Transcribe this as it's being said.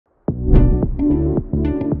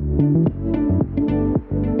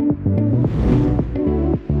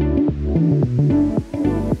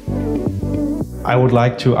would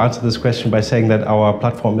like to answer this question by saying that our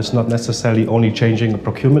platform is not necessarily only changing a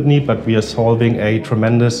procurement need, but we are solving a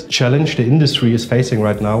tremendous challenge the industry is facing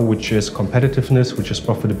right now, which is competitiveness, which is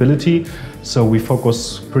profitability. So we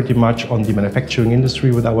focus pretty much on the manufacturing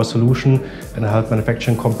industry with our solution and help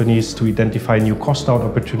manufacturing companies to identify new cost out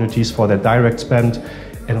opportunities for their direct spend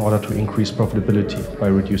in order to increase profitability by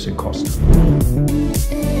reducing cost.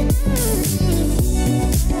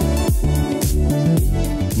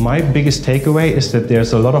 My biggest takeaway is that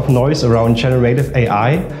there's a lot of noise around generative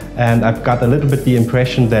AI, and I've got a little bit the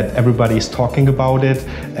impression that everybody is talking about it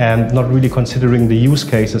and not really considering the use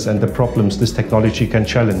cases and the problems this technology can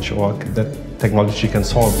challenge or that technology can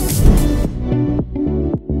solve.